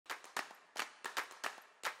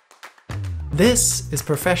This is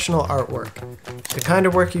professional artwork, the kind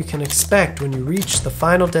of work you can expect when you reach the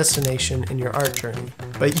final destination in your art journey.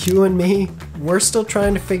 But you and me, we're still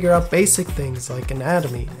trying to figure out basic things like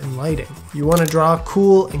anatomy and lighting. You want to draw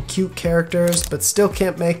cool and cute characters, but still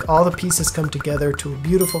can't make all the pieces come together to a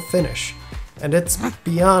beautiful finish. And it's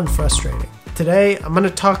beyond frustrating. Today, I'm going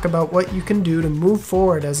to talk about what you can do to move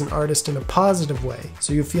forward as an artist in a positive way,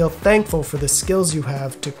 so you feel thankful for the skills you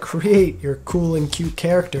have to create your cool and cute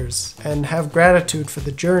characters, and have gratitude for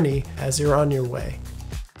the journey as you're on your way.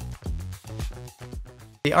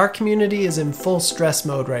 The art community is in full stress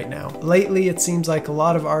mode right now. Lately, it seems like a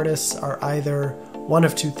lot of artists are either one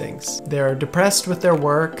of two things. They're depressed with their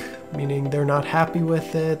work, meaning they're not happy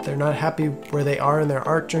with it, they're not happy where they are in their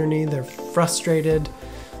art journey, they're frustrated,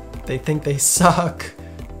 they think they suck,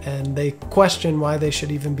 and they question why they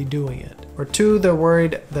should even be doing it. Or two, they're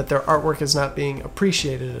worried that their artwork is not being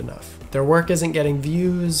appreciated enough. Their work isn't getting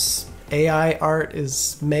views, AI art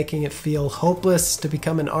is making it feel hopeless to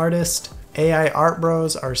become an artist, AI art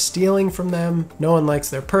bros are stealing from them, no one likes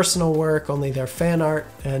their personal work, only their fan art,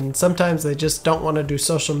 and sometimes they just don't want to do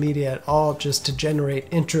social media at all just to generate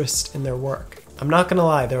interest in their work. I'm not gonna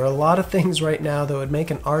lie, there are a lot of things right now that would make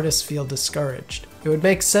an artist feel discouraged. It would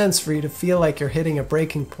make sense for you to feel like you're hitting a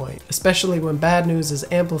breaking point, especially when bad news is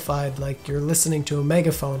amplified like you're listening to a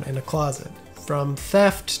megaphone in a closet. From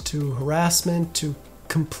theft to harassment to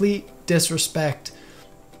complete disrespect,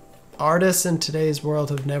 artists in today's world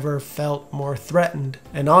have never felt more threatened,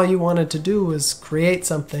 and all you wanted to do was create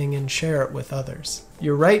something and share it with others.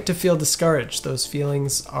 You're right to feel discouraged, those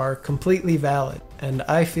feelings are completely valid, and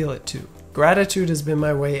I feel it too. Gratitude has been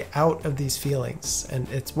my way out of these feelings, and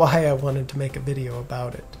it's why I wanted to make a video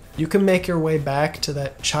about it. You can make your way back to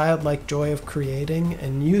that childlike joy of creating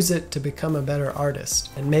and use it to become a better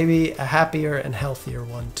artist, and maybe a happier and healthier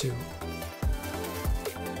one too.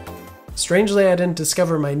 Strangely, I didn't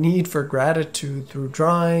discover my need for gratitude through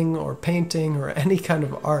drawing or painting or any kind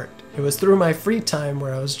of art. It was through my free time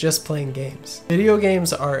where I was just playing games. Video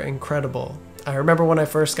games are incredible. I remember when I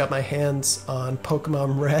first got my hands on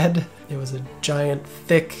Pokemon Red. It was a giant,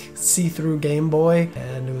 thick, see-through Game Boy,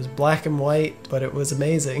 and it was black and white, but it was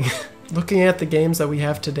amazing. Looking at the games that we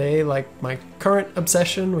have today, like my current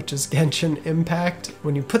obsession, which is Genshin Impact,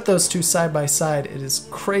 when you put those two side by side, it is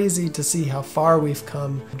crazy to see how far we've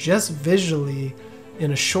come just visually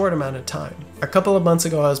in a short amount of time. A couple of months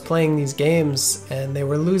ago I was playing these games and they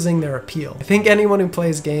were losing their appeal. I think anyone who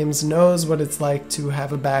plays games knows what it's like to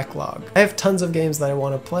have a backlog. I have tons of games that I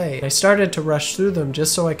want to play. I started to rush through them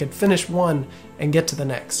just so I could finish one and get to the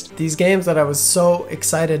next. These games that I was so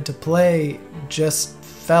excited to play just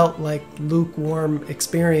felt like lukewarm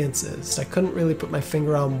experiences. I couldn't really put my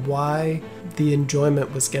finger on why the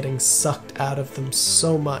enjoyment was getting sucked out of them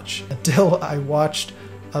so much until I watched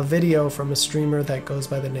a video from a streamer that goes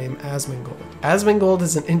by the name Asmongold. Asmongold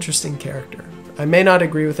is an interesting character. I may not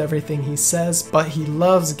agree with everything he says, but he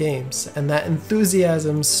loves games, and that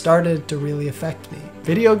enthusiasm started to really affect me.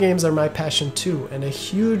 Video games are my passion too, and a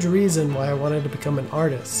huge reason why I wanted to become an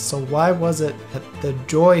artist. So why was it that the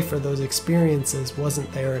joy for those experiences wasn't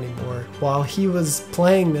there anymore, while he was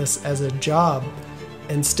playing this as a job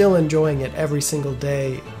and still enjoying it every single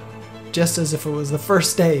day, just as if it was the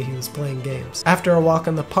first day he was playing games. After a walk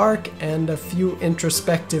in the park and a few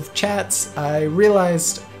introspective chats, I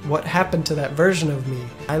realized what happened to that version of me.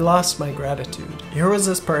 I lost my gratitude. Here was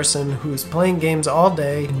this person who's playing games all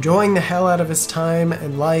day, enjoying the hell out of his time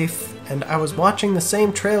and life, and I was watching the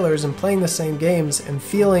same trailers and playing the same games and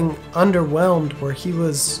feeling underwhelmed where he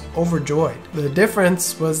was overjoyed. The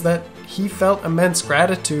difference was that he felt immense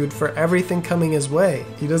gratitude for everything coming his way.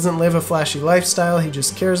 He doesn't live a flashy lifestyle, he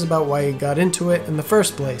just cares about why he got into it in the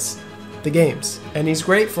first place. The games. And he's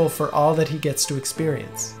grateful for all that he gets to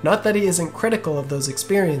experience. Not that he isn't critical of those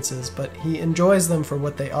experiences, but he enjoys them for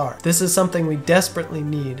what they are. This is something we desperately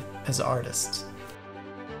need as artists.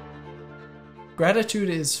 Gratitude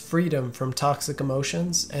is freedom from toxic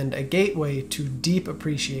emotions and a gateway to deep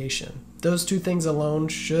appreciation. Those two things alone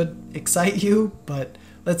should excite you, but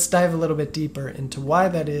let's dive a little bit deeper into why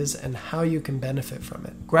that is and how you can benefit from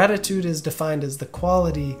it. Gratitude is defined as the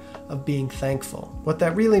quality of being thankful. What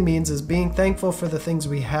that really means is being thankful for the things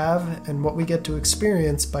we have and what we get to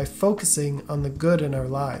experience by focusing on the good in our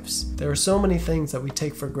lives. There are so many things that we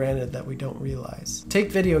take for granted that we don't realize.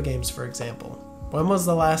 Take video games, for example. When was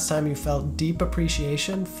the last time you felt deep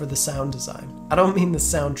appreciation for the sound design? I don't mean the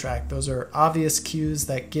soundtrack. Those are obvious cues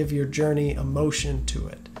that give your journey emotion to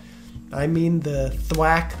it. I mean the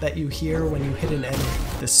thwack that you hear when you hit an enemy,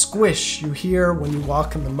 the squish you hear when you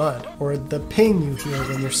walk in the mud, or the ping you hear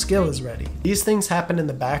when your skill is ready. These things happen in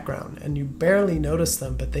the background and you barely notice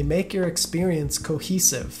them, but they make your experience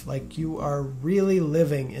cohesive, like you are really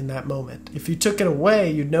living in that moment. If you took it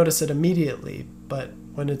away, you'd notice it immediately, but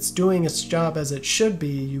when it's doing its job as it should be,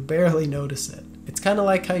 you barely notice it. It's kind of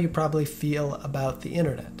like how you probably feel about the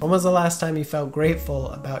internet. When was the last time you felt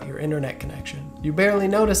grateful about your internet connection? You barely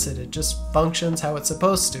notice it, it just functions how it's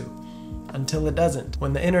supposed to, until it doesn't.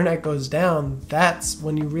 When the internet goes down, that's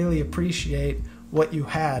when you really appreciate what you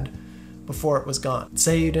had before it was gone.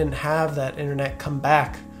 Say you didn't have that internet come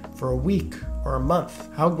back for a week or a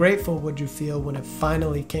month. How grateful would you feel when it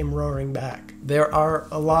finally came roaring back? There are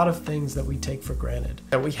a lot of things that we take for granted.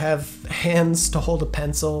 That we have hands to hold a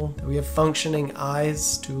pencil, that we have functioning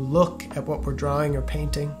eyes to look at what we're drawing or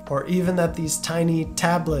painting, or even that these tiny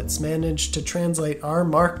tablets manage to translate our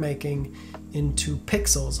mark making into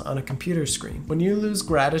pixels on a computer screen. When you lose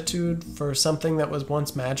gratitude for something that was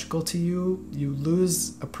once magical to you, you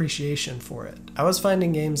lose appreciation for it. I was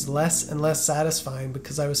finding games less and less satisfying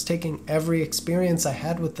because I was taking every experience I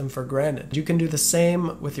had with them for granted. You can do the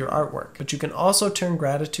same with your artwork, but you can also turn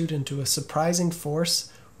gratitude into a surprising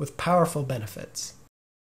force with powerful benefits.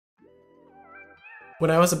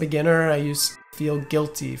 When I was a beginner, I used to feel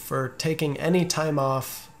guilty for taking any time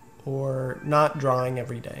off or not drawing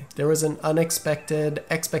every day. There was an unexpected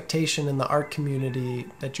expectation in the art community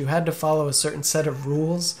that you had to follow a certain set of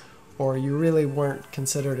rules or you really weren't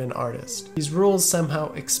considered an artist. These rules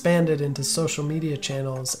somehow expanded into social media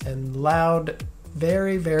channels and loud,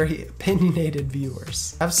 very, very opinionated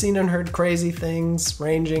viewers. I've seen and heard crazy things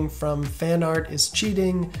ranging from fan art is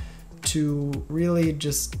cheating to really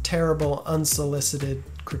just terrible, unsolicited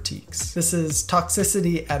critiques. This is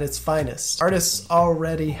toxicity at its finest. Artists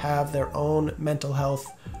already have their own mental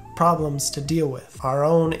health problems to deal with, our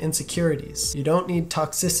own insecurities. You don't need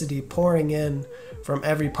toxicity pouring in from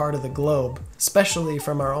every part of the globe, especially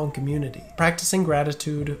from our own community. Practicing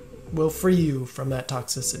gratitude will free you from that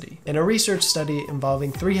toxicity. In a research study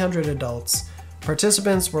involving 300 adults,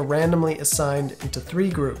 participants were randomly assigned into 3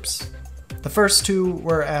 groups. The first 2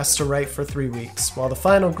 were asked to write for 3 weeks, while the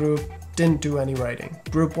final group didn't do any writing.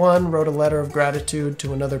 Group 1 wrote a letter of gratitude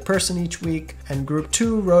to another person each week, and Group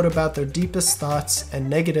 2 wrote about their deepest thoughts and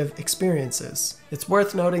negative experiences. It's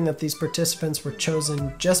worth noting that these participants were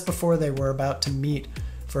chosen just before they were about to meet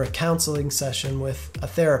for a counseling session with a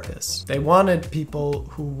therapist. They wanted people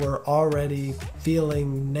who were already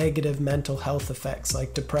feeling negative mental health effects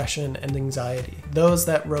like depression and anxiety. Those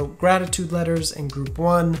that wrote gratitude letters in Group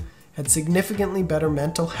 1 had significantly better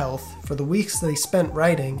mental health for the weeks they spent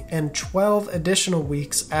writing and 12 additional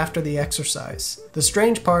weeks after the exercise. The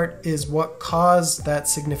strange part is what caused that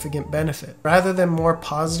significant benefit. Rather than more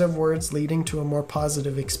positive words leading to a more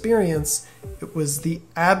positive experience, it was the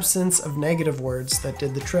absence of negative words that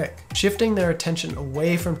did the trick. Shifting their attention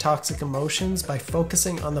away from toxic emotions by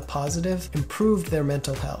focusing on the positive improved their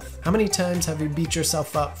mental health. How many times have you beat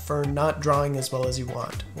yourself up for not drawing as well as you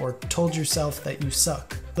want, or told yourself that you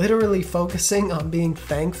suck? Literally focusing on being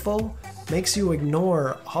thankful makes you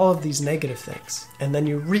ignore all of these negative things, and then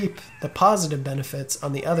you reap the positive benefits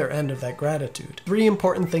on the other end of that gratitude. 3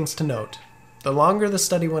 important things to note. The longer the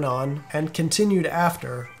study went on, and continued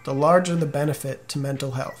after, the larger the benefit to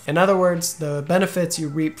mental health. In other words, the benefits you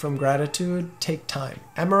reap from gratitude take time.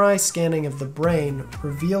 MRI scanning of the brain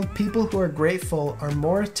revealed people who are grateful are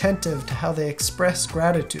more attentive to how they express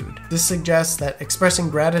gratitude. This suggests that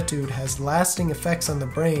expressing gratitude has lasting effects on the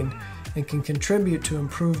brain and can contribute to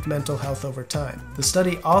improved mental health over time. The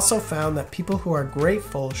study also found that people who are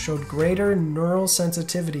grateful showed greater neural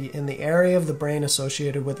sensitivity in the area of the brain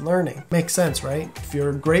associated with learning. Makes sense, right? If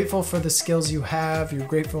you're grateful for the skills you have, you're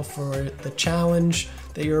grateful for the challenge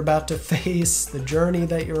that you're about to face, the journey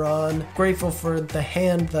that you're on, grateful for the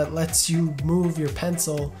hand that lets you move your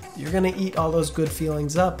pencil, you're gonna eat all those good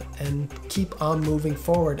feelings up and keep on moving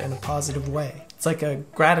forward in a positive way. It's like a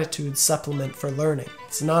gratitude supplement for learning.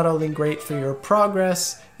 It's not only great for your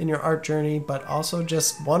progress in your art journey, but also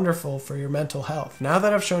just wonderful for your mental health. Now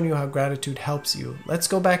that I've shown you how gratitude helps you, let's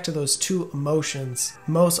go back to those 2 emotions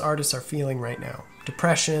most artists are feeling right now: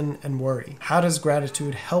 depression and worry. How does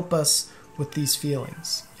gratitude help us with these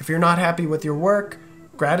feelings? If you're not happy with your work,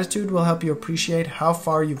 gratitude will help you appreciate how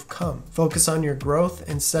far you've come. Focus on your growth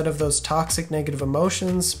instead of those toxic negative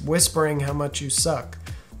emotions whispering how much you suck.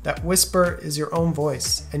 That whisper is your own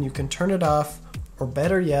voice, and you can turn it off, or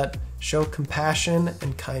better yet, show compassion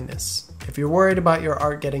and kindness. If you're worried about your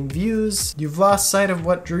art getting views, you've lost sight of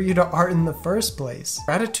what drew you to art in the first place.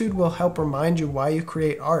 Gratitude will help remind you why you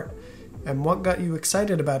create art, and what got you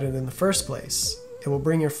excited about it in the first place. It will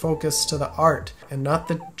bring your focus to the art and not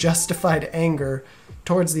the justified anger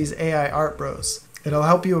towards these AI art bros. It'll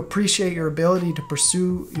help you appreciate your ability to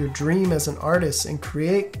pursue your dream as an artist and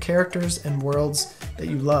create characters and worlds that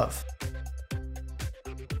you love.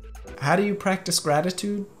 How do you practice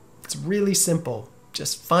gratitude? It's really simple.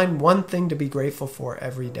 Just find one thing to be grateful for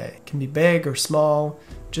every day. It can be big or small,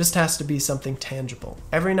 just has to be something tangible.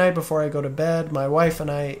 Every night before I go to bed, my wife and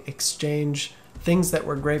I exchange things that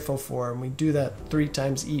we're grateful for, and we do that 3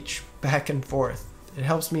 times each, back and forth. It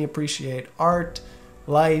helps me appreciate art,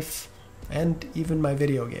 life, and even my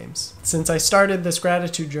video games. Since I started this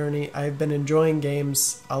gratitude journey, I've been enjoying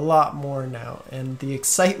games a lot more now, and the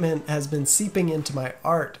excitement has been seeping into my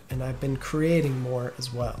art, and I've been creating more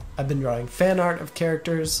as well. I've been drawing fan art of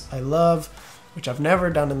characters I love, which I've never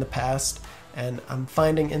done in the past, and I'm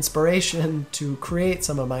finding inspiration to create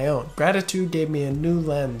some of my own. Gratitude gave me a new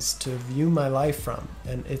lens to view my life from,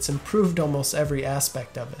 and it's improved almost every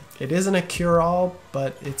aspect of it. It isn't a cure-all,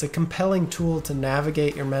 but it's a compelling tool to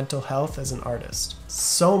navigate your mental health as an artist.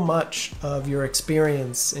 So much of your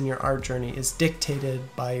experience in your art journey is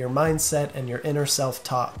dictated by your mindset and your inner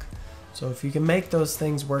self-talk. So if you can make those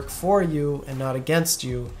things work for you and not against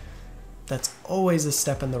you, that's always a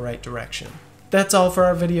step in the right direction. That's all for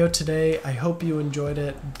our video today. I hope you enjoyed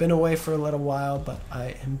it. Been away for a little while, but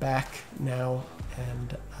I am back now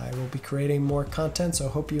and I will be creating more content, so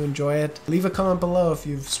I hope you enjoy it. Leave a comment below if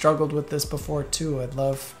you've struggled with this before too. I'd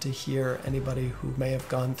love to hear anybody who may have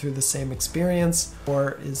gone through the same experience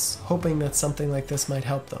or is hoping that something like this might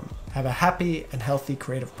help them. Have a happy and healthy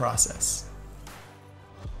creative process.